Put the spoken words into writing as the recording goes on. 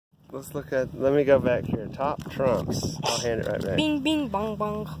let's look at, let me go back here. Top trumps. I'll hand it right back. Bing, bing, bong,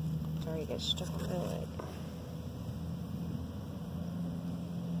 bong. Sorry, I got stuck on my leg.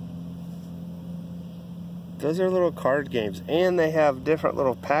 Those are little card games, and they have different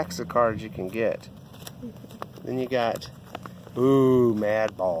little packs of cards you can get. Then you got, ooh,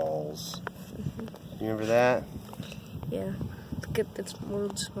 Mad Balls. You remember that? Yeah. Look at this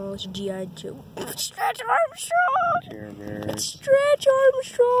world's smallest G.I. Joe. Stretch Armstrong! Care Bears. It's Stretch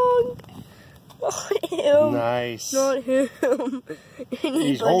Armstrong! Not him. Nice. Not him.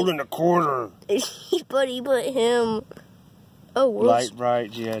 He's holding a quarter. Anybody but him. Oh, Light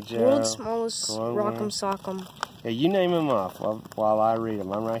Bright G.I. Joe. World's smallest Glow Rock'em Worm. Sock'em. Yeah, you name them off while I read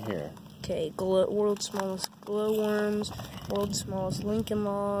them. I'm right here. Okay, world's smallest glowworms, world's smallest Lincoln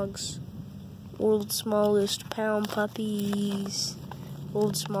Logs, world's smallest Pound Puppies,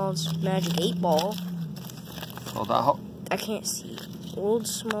 world's smallest Magic 8 Ball. Hold on. I can't see.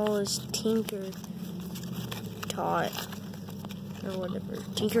 World's smallest Tinker Tot or whatever.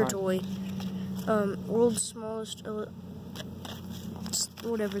 Tinker Toy. World's smallest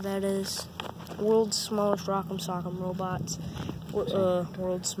whatever that is. World's smallest Rock'em Sock'em robots.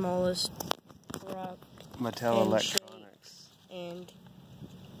 World's smallest rock Mattel and Electronics. And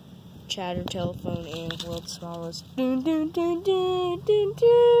Chatter Telephone and world's smallest dun, dun, dun, dun, dun,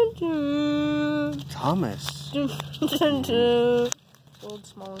 dun, dun. Thomas. Dun, dun, dun. World's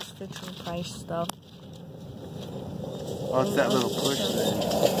smallest Fisher Price stuff. Oh, it's that little push thing.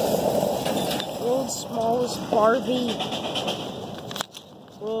 World's smallest Barbie.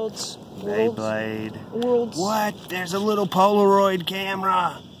 World's Beyblade. World's What? There's a little Polaroid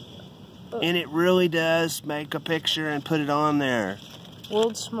camera. And it really does make a picture and put it on there.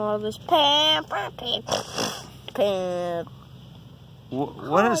 world's smallest Peppa Pig.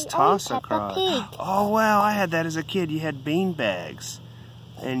 What is toss Peppa across? Pig. Oh wow, I had that as a kid. You had bean bags,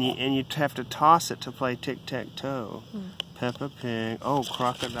 and you'd have to toss it to play tic-tac-toe. Peppa Pig. Oh,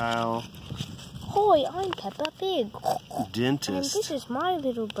 crocodile. Hi, I'm Peppa Pig. Dentist. And this is my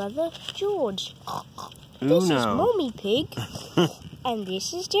little brother, George. This is Uno. Mommy Pig. And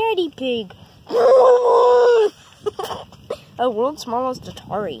this is Daddy Pig. A world's smallest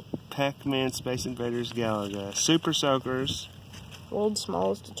Atari. Pac-Man, Space Invaders, Galaga. Super Soakers. World's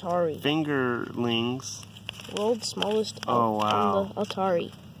smallest Atari. Fingerlings. World's smallest Oh, wow. on the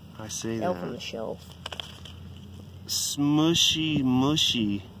Atari. I see Elf on that. the shelf. Smushy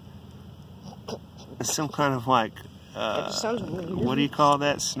Mushy. It's some kind of like, It just sounds weird. what do you call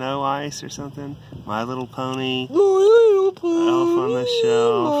that? Snow ice or something? My Little Pony. My little pony. Elf on the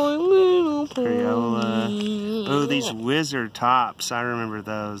Shelf. My little pony. Crayola. Oh, these wizard tops. I remember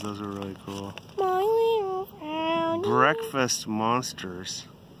those. Those were really cool. My little pony. Breakfast Monsters.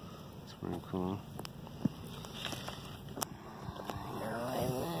 That's pretty cool. My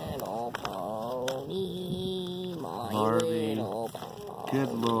little pony. My Barbie. little pony.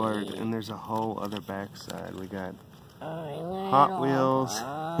 Good Lord. And there's a whole other backside. We got My little Hot Wheels.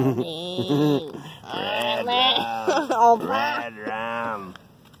 pony. Red Oh, Red Rum.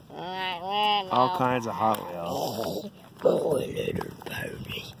 All kinds of Hot Wheels. My little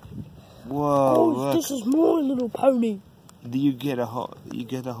pony. Whoa, Oh, look. this is my little pony. You get a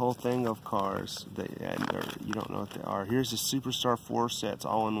whole thing of cars that you don't know what they are. Here's the Superstar 4 sets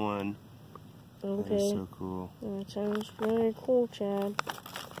all in one. Okay. That is so cool. That sounds very cool, Chad.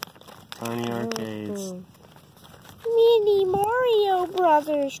 Tiny arcades. Mini Mario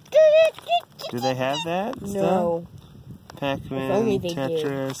Brothers. Do they have that? No. Stuff? Pac-Man, If only they did.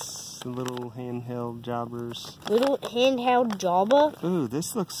 Tetris, little handheld jobbers. Little handheld Jabba. Ooh,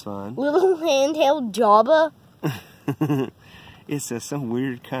 this looks fun. Little handheld Jabba. It's some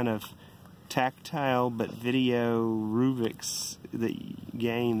weird kind of tactile but video Rubik's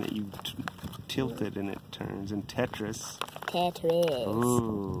game that you tilt it and it turns. And Tetris. Tetris.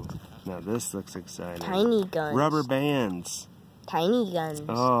 Ooh, now this looks exciting. Tiny guns. Rubber bands. Tiny guns.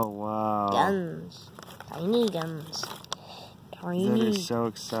 Oh wow. Guns. Tiny guns. That Tiny. is so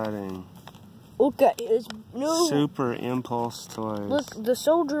exciting. Okay, it's no. Super Impulse toys. Look, the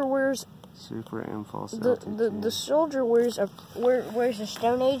soldier wears Super Impulse. the soldier wears a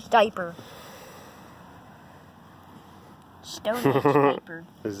Stone Age diaper. Stone Age diaper.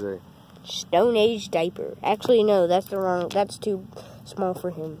 Is it? Stone Age diaper. Actually, no, that's the wrong. That's too small for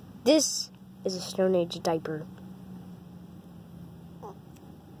him. This is a Stone Age diaper.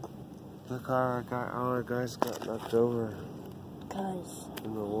 Look, all our guys got knocked over Guys,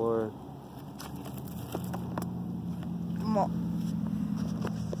 in the war.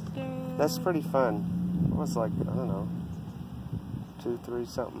 That's pretty fun. It was like, I don't know, $2, $3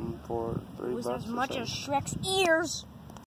 something for $3 was or as much something. as Shrek's ears.